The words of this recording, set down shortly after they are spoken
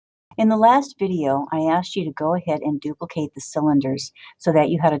In the last video, I asked you to go ahead and duplicate the cylinders so that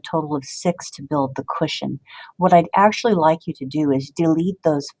you had a total of 6 to build the cushion. What I'd actually like you to do is delete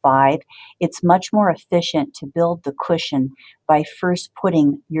those 5. It's much more efficient to build the cushion by first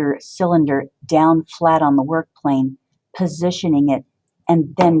putting your cylinder down flat on the work plane, positioning it,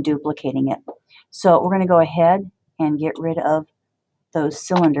 and then duplicating it. So we're going to go ahead and get rid of those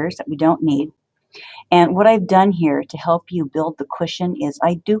cylinders that we don't need. And what I've done here to help you build the cushion is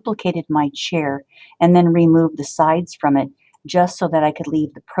I duplicated my chair and then removed the sides from it just so that I could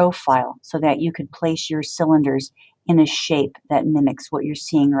leave the profile so that you could place your cylinders in a shape that mimics what you're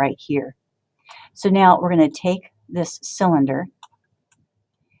seeing right here. So now we're going to take this cylinder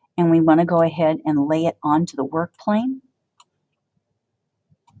and we want to go ahead and lay it onto the work plane.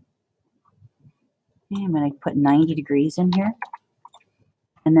 Okay, I'm going to put 90 degrees in here.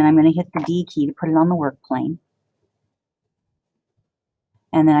 And then I'm going to hit the D key to put it on the work plane.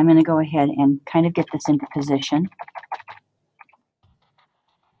 And then I'm going to go ahead and kind of get this into position.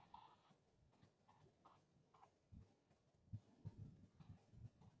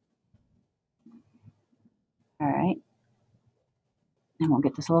 All right. And we'll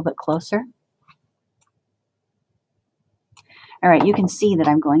get this a little bit closer. All right, you can see that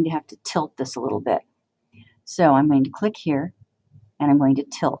I'm going to have to tilt this a little bit. So I'm going to click here and I'm going to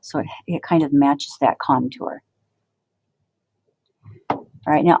tilt so it kind of matches that contour. All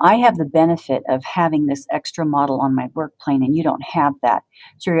right, now I have the benefit of having this extra model on my work plane and you don't have that.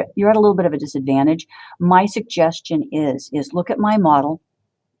 So you're at a little bit of a disadvantage. My suggestion is look at my model,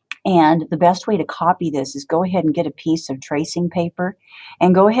 and the best way to copy this is go ahead and get a piece of tracing paper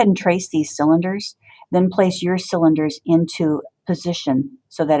and go ahead and trace these cylinders, then place your cylinders into position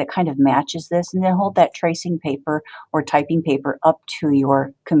so that it kind of matches this, and then hold that tracing paper or typing paper up to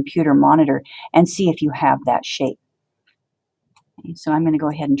your computer monitor and see if you have that shape. So I'm going to go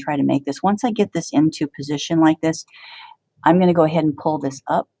ahead and try to make this. Once I get this into position like this, I'm going to go ahead and pull this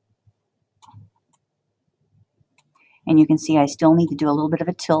up. And you can see I still need to do a little bit of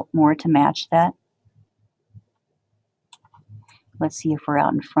a tilt more to match that. Let's see if we're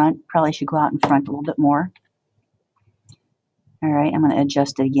out in front. Probably should go out in front a little bit more. All right, I'm going to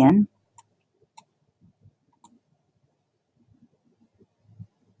adjust it again.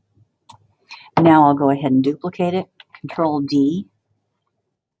 Now I'll go ahead and duplicate it. Control D.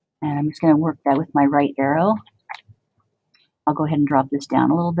 And I'm just going to work that with my right arrow. I'll go ahead and drop this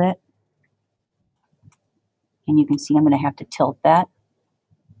down a little bit. And you can see I'm going to have to tilt that.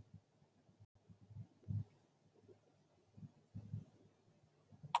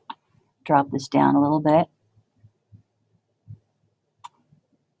 Drop this down a little bit.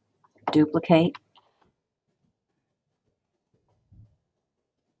 Duplicate.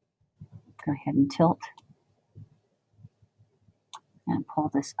 Go ahead and tilt. And pull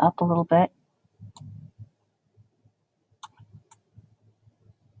this up a little bit.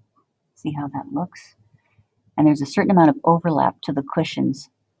 See how that looks? And there's a certain amount of overlap to the cushions.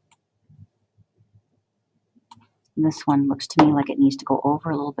 This one looks to me like it needs to go over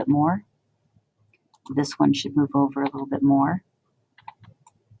a little bit more. This one should move over a little bit more.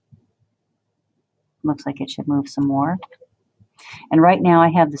 Looks like it should move some more. And right now I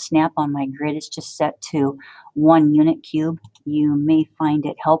have the snap on my grid. It's just set to 1 unit cube. You may find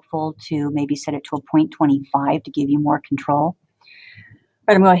it helpful to maybe set it to a 0.25 to give you more control.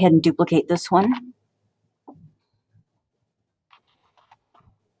 But I'm going to go ahead and duplicate this one.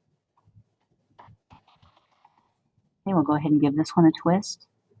 Okay, we'll go ahead and give this one a twist.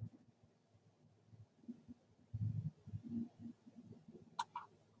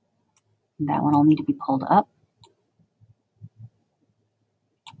 That one will need to be pulled up.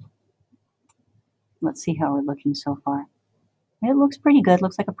 Let's see how we're looking so far. It looks pretty good.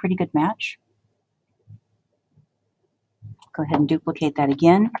 Looks like a pretty good match. Go ahead and duplicate that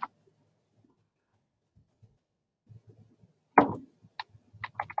again. Pull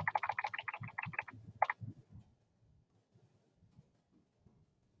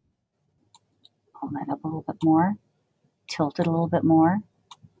that up a little bit more. Tilt it a little bit more.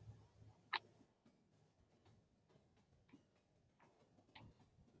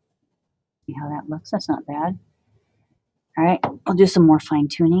 See how that looks? That's not bad. All right, I'll do some more fine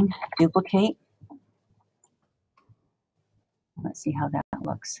tuning. Duplicate. Let's see how that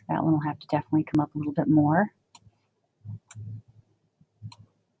looks. That one will have to definitely come up a little bit more.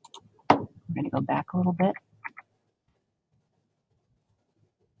 We're going to go back a little bit.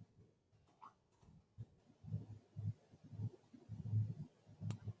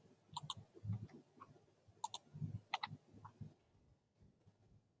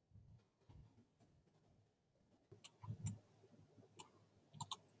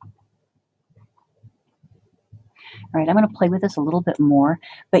 All right, I'm going to play with this a little bit more,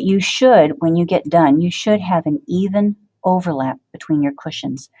 but you should, when you get done, you should have an even overlap between your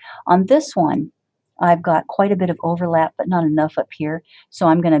cushions. On this one, I've got quite a bit of overlap, but not enough up here, so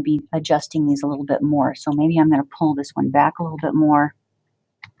I'm going to be adjusting these a little bit more. So maybe I'm going to pull this one back a little bit more,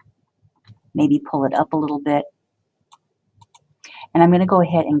 maybe pull it up a little bit, and I'm going to go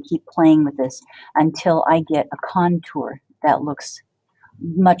ahead and keep playing with this until I get a contour that looks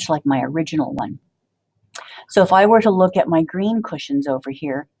much like my original one. So if I were to look at my green cushions over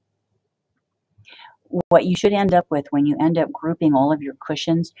here, what you should end up with when you end up grouping all of your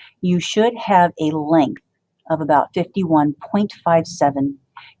cushions, you should have a length of about 51.57.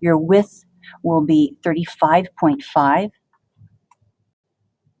 Your width will be 35.5.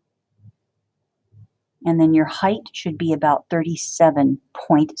 And then your height should be about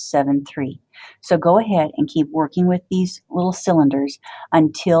 37.73. So go ahead and keep working with these little cylinders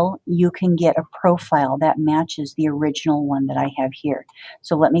until you can get a profile that matches the original one that I have here.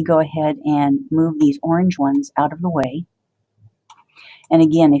 So let me go ahead and move these orange ones out of the way. And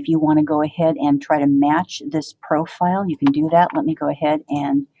again, if you want to go ahead and try to match this profile, you can do that. Let me go ahead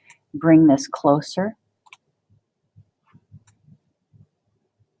and bring this closer.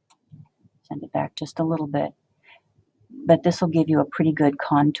 Send it back just a little bit. But this will give you a pretty good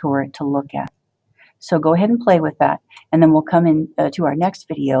contour to look at. So go ahead and play with that, and then we'll come in to our next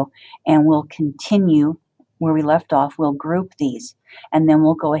video, and we'll continue where we left off. We'll group these, and then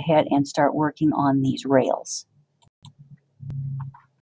we'll go ahead and start working on these rails.